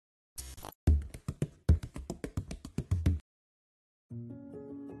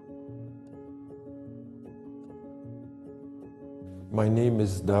My name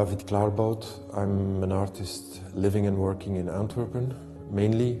is David Klaarbout. I'm an artist living and working in Antwerp,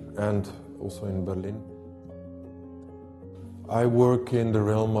 mainly, and also in Berlin. I work in the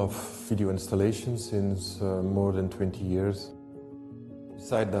realm of video installation since more than 20 years.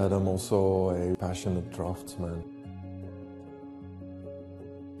 Besides that, I'm also a passionate draftsman.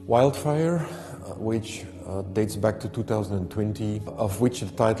 Wildfire, which dates back to 2020, of which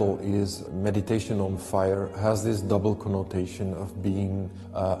the title is Meditation on Fire, has this double connotation of being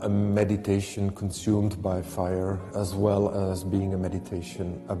a meditation consumed by fire, as well as being a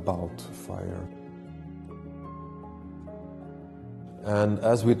meditation about fire. And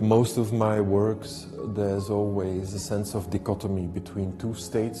as with most of my works, there's always a sense of dichotomy between two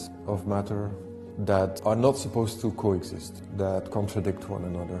states of matter that are not supposed to coexist, that contradict one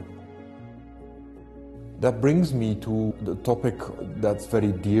another. That brings me to the topic that's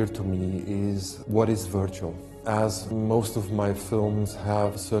very dear to me, is what is virtual. As most of my films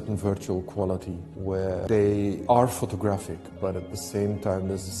have a certain virtual quality where they are photographic, but at the same time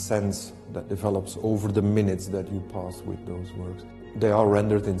there's a sense that develops over the minutes that you pass with those works. They are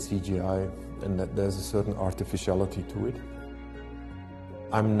rendered in CGI and that there's a certain artificiality to it.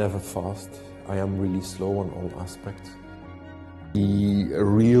 I'm never fast. I am really slow on all aspects. The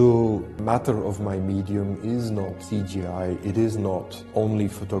real matter of my medium is not CGI, it is not only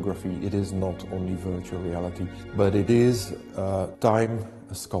photography, it is not only virtual reality, but it is time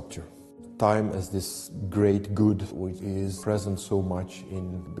as sculpture. Time as this great good which is present so much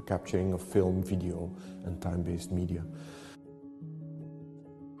in the capturing of film, video and time-based media.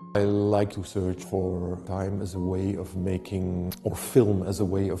 I like to search for time as a way of making, or film as a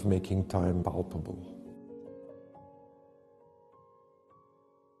way of making time palpable.